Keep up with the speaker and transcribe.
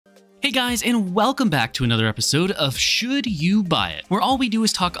Hey guys, and welcome back to another episode of Should You Buy It, where all we do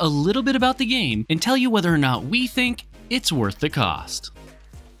is talk a little bit about the game and tell you whether or not we think it's worth the cost.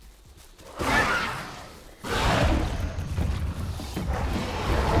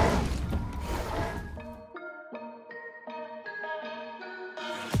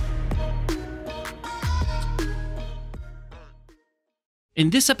 In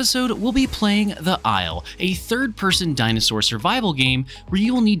this episode, we'll be playing The Isle, a third-person dinosaur survival game where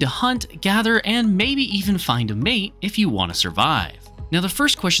you will need to hunt, gather, and maybe even find a mate if you want to survive. Now, the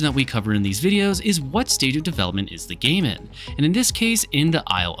first question that we cover in these videos is what stage of development is the game in? And in this case, in the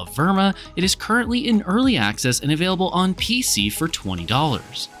Isle of Evirma, it is currently in early access and available on PC for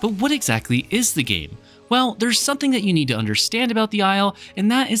 $20. But what exactly is the game? Well, there's something that you need to understand about the Isle,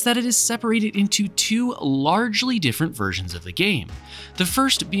 and that is that it is separated into two largely different versions of the game. The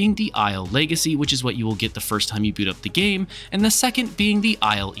first being the Isle Legacy, which is what you will get the first time you boot up the game, and the second being the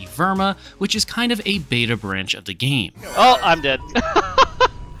Isle Evirma, which is kind of a beta branch of the game. Oh, I'm dead.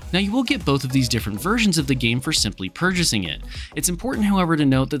 Now, you will get both of these different versions of the game for simply purchasing it. It's important, however, to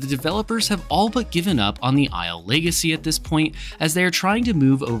note that the developers have all but given up on the Isle Legacy at this point, as they are trying to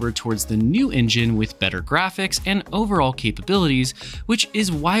move over towards the new engine with better graphics and overall capabilities, which is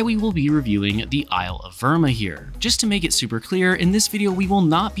why we will be reviewing the Isle of Evirma here. Just to make it super clear, in this video we will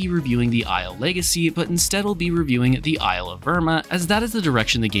not be reviewing the Isle Legacy, but instead will be reviewing the Isle of Evirma, as that is the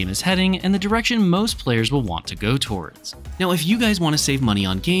direction the game is heading and the direction most players will want to go towards. Now, if you guys want to save money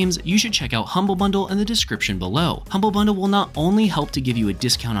on games, you should check out Humble Bundle in the description below. Humble Bundle will not only help to give you a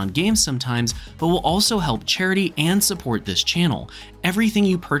discount on games sometimes, but will also help charity and support this channel. Everything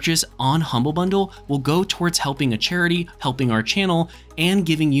you purchase on Humble Bundle will go towards helping a charity, helping our channel, and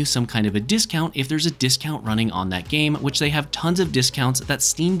giving you some kind of a discount if there's a discount running on that game, which they have tons of discounts that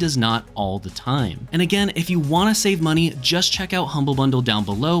Steam does not all the time. And again, if you want to save money, just check out Humble Bundle down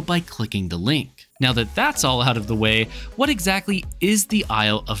below by clicking the link. Now that that's all out of the way, what exactly is the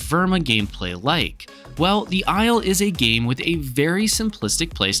Isle of Evirma gameplay like? Well, the Isle is a game with a very simplistic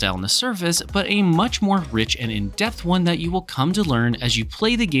playstyle on the surface, but a much more rich and in-depth one that you will come to learn as you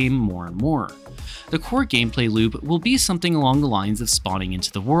play the game more and more. The core gameplay loop will be something along the lines of spawning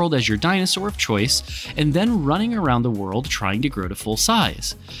into the world as your dinosaur of choice, and then running around the world trying to grow to full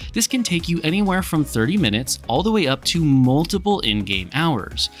size. This can take you anywhere from 30 minutes all the way up to multiple in-game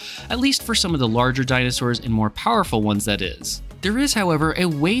hours, at least for some of the larger dinosaurs and more powerful ones, that is. There is, however, a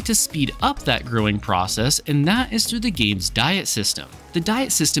way to speed up that growing process, and that is through the game's diet system. The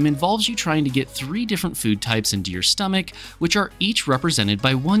diet system involves you trying to get 3 different food types into your stomach, which are each represented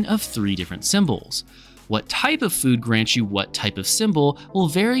by one of 3 different symbols. What type of food grants you what type of symbol will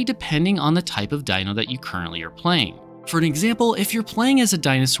vary depending on the type of dino that you currently are playing. For an example, if you're playing as a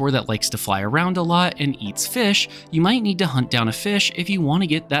dinosaur that likes to fly around a lot and eats fish, you might need to hunt down a fish if you want to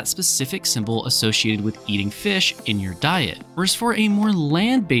get that specific symbol associated with eating fish in your diet. Whereas for a more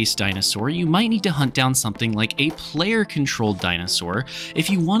land-based dinosaur, you might need to hunt down something like a player-controlled dinosaur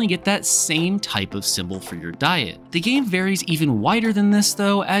if you want to get that same type of symbol for your diet. The game varies even wider than this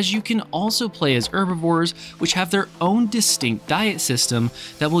though, as you can also play as herbivores, which have their own distinct diet system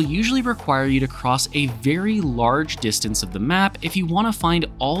that will usually require you to cross a very large distance of the map if you want to find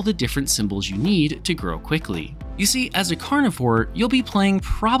all the different symbols you need to grow quickly. You see, as a carnivore, you'll be playing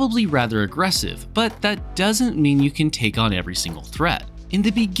probably rather aggressive, but that doesn't mean you can take on every single threat. In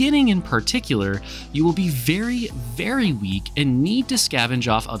the beginning in particular, you will be very, very weak and need to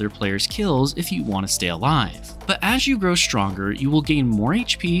scavenge off other players' kills if you want to stay alive. But as you grow stronger, you will gain more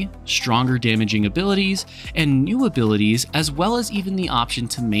HP, stronger damaging abilities, and new abilities, as well as even the option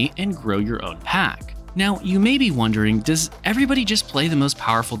to mate and grow your own pack. Now, you may be wondering, does everybody just play the most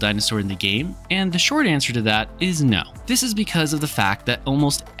powerful dinosaur in the game? And the short answer to that is no. This is because of the fact that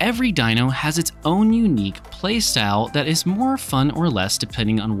almost every dino has its own unique playstyle that is more fun or less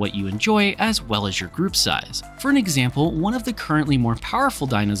depending on what you enjoy as well as your group size. For an example, one of the currently more powerful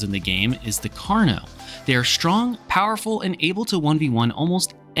dinos in the game is the Carno. They are strong, powerful, and able to 1v1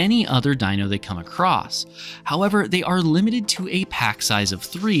 almost any other dino they come across. However, they are limited to a pack size of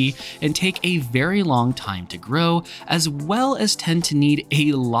 3 and take a very long time to grow, as well as tend to need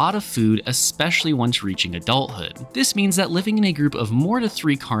a lot of food, especially once reaching adulthood. This means that living in a group of more to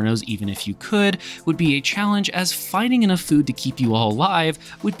 3 Carnos, even if you could, would be a challenge, as finding enough food to keep you all alive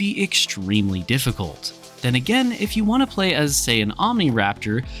would be extremely difficult. Then again, if you want to play as, say, an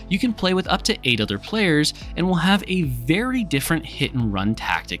Omniraptor, you can play with up to 8 other players and will have a very different hit and run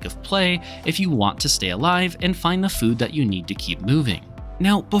tactic of play if you want to stay alive and find the food that you need to keep moving.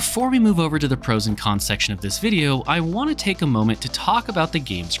 Now, before we move over to the pros and cons section of this video, I want to take a moment to talk about the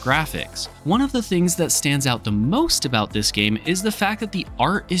game's graphics. One of the things that stands out the most about this game is the fact that the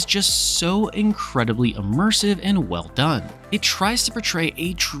art is just so incredibly immersive and well done. It tries to portray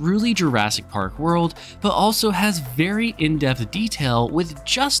a truly Jurassic Park world, but also has very in-depth detail with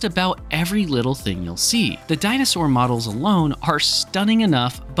just about every little thing you'll see. The dinosaur models alone are stunning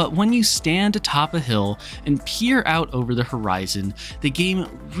enough, but when you stand atop a hill and peer out over the horizon, the game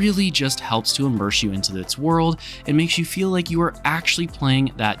really just helps to immerse you into its world and makes you feel like you are actually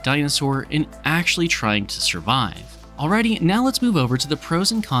playing that dinosaur and actually trying to survive. Alrighty, now let's move over to the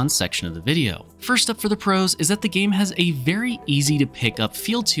pros and cons section of the video. First up for the pros is that the game has a very easy to pick up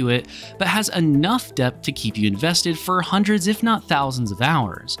feel to it, but has enough depth to keep you invested for hundreds if not thousands of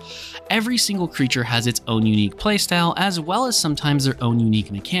hours. Every single creature has its own unique playstyle, as well as sometimes their own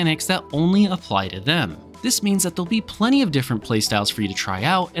unique mechanics that only apply to them. This means that there'll be plenty of different playstyles for you to try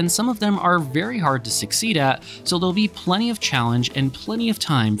out, and some of them are very hard to succeed at, so there'll be plenty of challenge and plenty of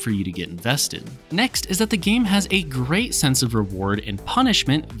time for you to get invested. Next is that the game has a great sense of reward and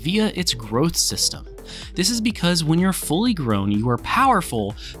punishment via its growth system. This is because when you're fully grown, you are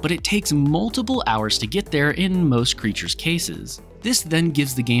powerful, but it takes multiple hours to get there in most creatures' cases. This then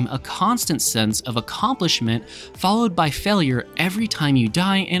gives the game a constant sense of accomplishment, followed by failure every time you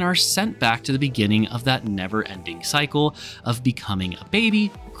die and are sent back to the beginning of that never-ending cycle of becoming a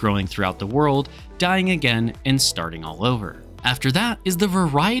baby, growing throughout the world, dying again, and starting all over. After that is the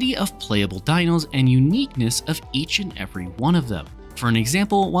variety of playable dinos and uniqueness of each and every one of them. For an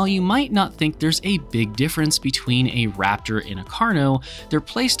example, while you might not think there's a big difference between a raptor and a carno, their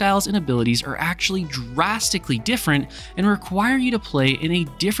playstyles and abilities are actually drastically different and require you to play in a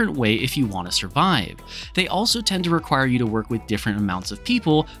different way if you want to survive. They also tend to require you to work with different amounts of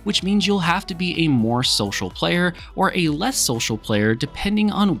people, which means you'll have to be a more social player or a less social player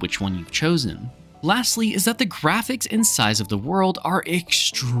depending on which one you've chosen. Lastly is that the graphics and size of the world are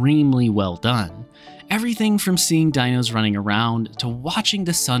extremely well done. Everything from seeing dinos running around to watching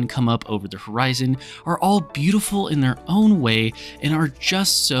the sun come up over the horizon are all beautiful in their own way and are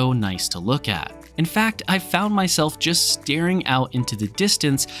just so nice to look at. In fact, I found myself just staring out into the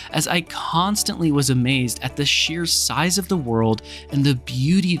distance as I constantly was amazed at the sheer size of the world and the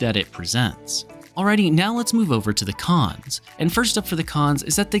beauty that it presents. Alrighty, now let's move over to the cons. And first up for the cons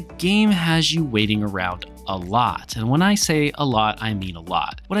is that the game has you waiting around a lot. And when I say a lot, I mean a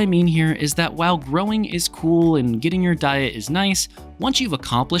lot. What I mean here is that while growing is cool and getting your diet is nice, once you've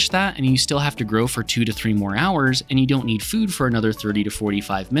accomplished that and you still have to grow for 2 to 3 more hours and you don't need food for another 30 to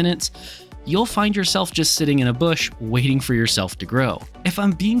 45 minutes, you'll find yourself just sitting in a bush waiting for yourself to grow. If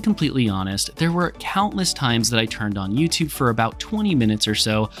I'm being completely honest, there were countless times that I turned on YouTube for about 20 minutes or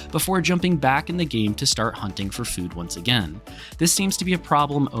so before jumping back in the game to start hunting for food once again. This seems to be a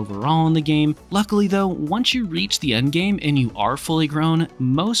problem overall in the game. Luckily though, once you reach the end game and you are fully grown,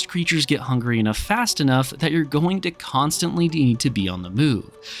 most creatures get hungry enough fast enough that you're going to constantly need to be on the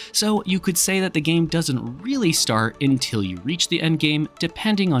move. So you could say that the game doesn't really start until you reach the end game,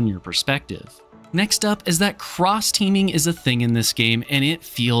 depending on your perspective. Next up is that cross-teaming is a thing in this game and it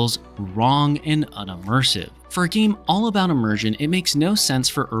feels wrong and unimmersive. For a game all about immersion, it makes no sense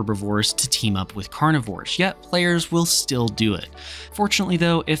for herbivores to team up with carnivores, yet players will still do it. Fortunately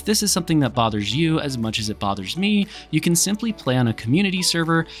though, if this is something that bothers you as much as it bothers me, you can simply play on a community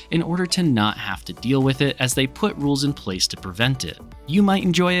server in order to not have to deal with it, as they put rules in place to prevent it. You might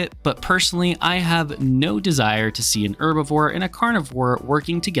enjoy it, but personally, I have no desire to see an herbivore and a carnivore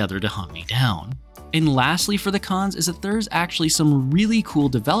working together to hunt me down. And lastly for the cons is that there's actually some really cool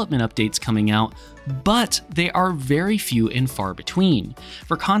development updates coming out, but they are very few and far between.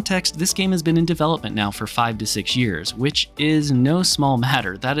 For context, this game has been in development now for 5 to 6 years, which is no small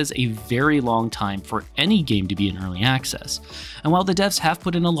matter. That is a very long time for any game to be in early access. And while the devs have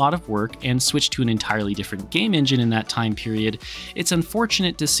put in a lot of work and switched to an entirely different game engine in that time period, it's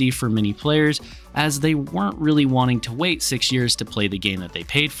unfortunate to see for many players, as they weren't really wanting to wait 6 years to play the game that they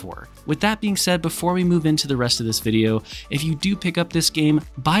paid for. With that being said, before we move into the rest of this video, if you do pick up this game,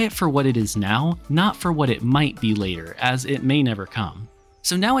 buy it for what it is now, not for what it might be later, as it may never come.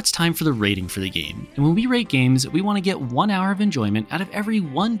 So now it's time for the rating for the game, and when we rate games, we want to get 1 hour of enjoyment out of every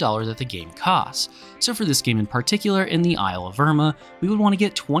 $1 that the game costs. So for this game in particular, in the Isle of Evirma, we would want to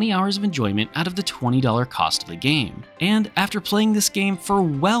get 20 hours of enjoyment out of the $20 cost of the game. And after playing this game for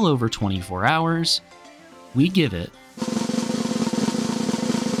well over 24 hours, we give it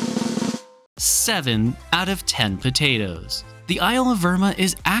 7 out of 10 potatoes. The Isle of Evirma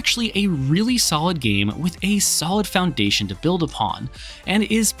is actually a really solid game with a solid foundation to build upon, and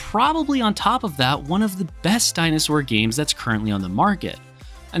is probably on top of that one of the best dinosaur games that's currently on the market.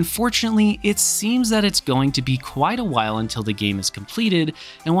 Unfortunately, it seems that it's going to be quite a while until the game is completed,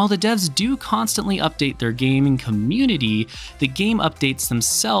 and while the devs do constantly update their gaming community, the game updates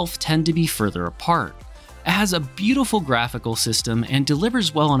themselves tend to be further apart. It has a beautiful graphical system and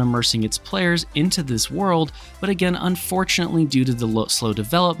delivers well on immersing its players into this world, but again, unfortunately due to the slow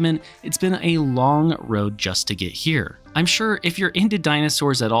development, it's been a long road just to get here. I'm sure if you're into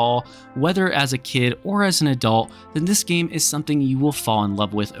dinosaurs at all, whether as a kid or as an adult, then this game is something you will fall in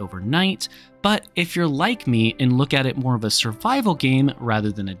love with overnight. But if you're like me and look at it more of a survival game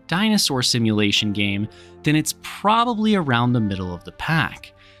rather than a dinosaur simulation game, then it's probably around the middle of the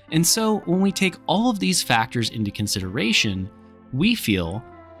pack. And so when we take all of these factors into consideration, we feel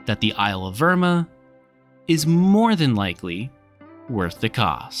that the Isle of Evirma is more than likely worth the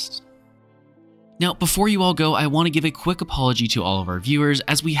cost. Now, before you all go, I want to give a quick apology to all of our viewers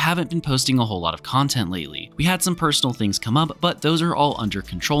as we haven't been posting a whole lot of content lately. We had some personal things come up, but those are all under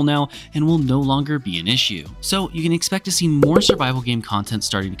control now and will no longer be an issue. So you can expect to see more survival game content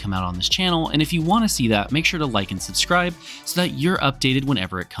starting to come out on this channel, and if you want to see that, make sure to like and subscribe so that you're updated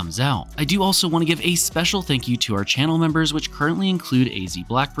whenever it comes out. I do also want to give a special thank you to our channel members, which currently include AZ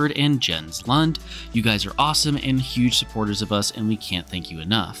Blackbird and Jens Lund. You guys are awesome and huge supporters of us, and we can't thank you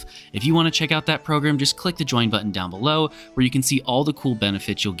enough. If you want to check out that program, just click the join button down below where you can see all the cool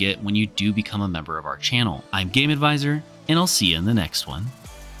benefits you'll get when you do become a member of our channel. I'm Game Advisor, and I'll see you in the next one.